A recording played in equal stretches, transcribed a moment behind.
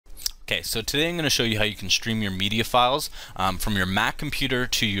Okay, so today I'm going to show you how you can stream your media files from your Mac computer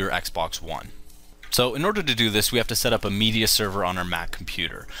to your Xbox One. So in order to do this, we have to set up a media server on our Mac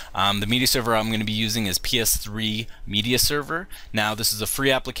computer. The media server I'm going to be using is PS3 Media Server. Now this is a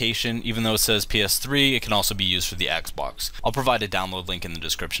free application. Even though it says PS3, it can also be used for the Xbox. I'll provide a download link in the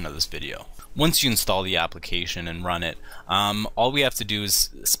description of this video. Once you install the application and run it, all we have to do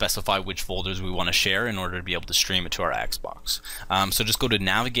is specify which folders we want to share in order to be able to stream it to our Xbox. So just go to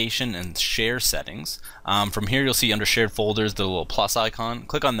Navigation and Share Settings. From here you'll see under Shared Folders the little plus icon.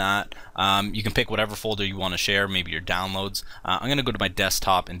 Click on that. You can pick whatever folder you want to share, maybe your downloads. I'm going to go to my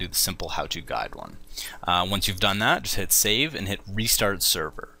desktop and do the simple how-to guide one. Once you've done that, just hit Save and hit Restart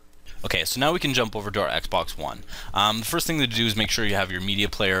Server. Okay, so now we can jump over to our Xbox One. The first thing to do is make sure you have your media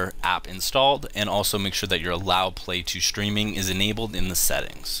player app installed, and also make sure that your Allow Play to Streaming is enabled in the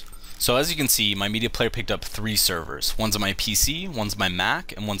settings. So as you can see, my media player picked up 3 servers. One's on my PC, one's my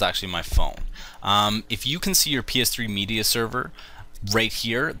Mac, and one's actually my phone. If you can see your PS3 media server right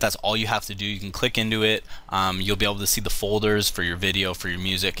here, that's all you have to do. You can click into it, you'll be able to see the folders for your video, for your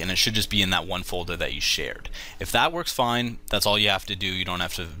music, and it should just be in that one folder that you shared. If that works fine, that's all you have to do. You don't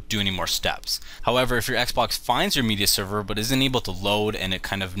have to do any more steps. However, if your Xbox finds your media server but isn't able to load and it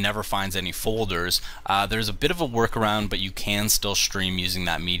kind of never finds any folders, there's a bit of a workaround, but you can still stream using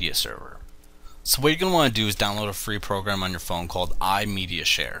that media server. So what you're going to want to do is download a free program on your phone called iMedia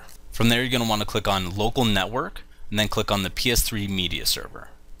Share. From there, you're going to want to click on Local Network, and then click on the PS3 media server.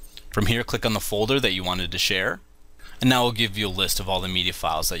 From here, click on the folder that you wanted to share, and now it'll give you a list of all the media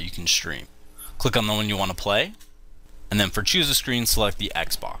files that you can stream. Click on the one you want to play, and then for choose a screen, select the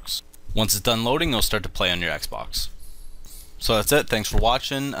Xbox. Once it's done loading, it'll start to play on your Xbox. So that's it. Thanks for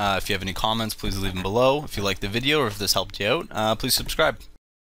watching. If you have any comments, please leave them below. If you liked the video or if this helped you out, please subscribe.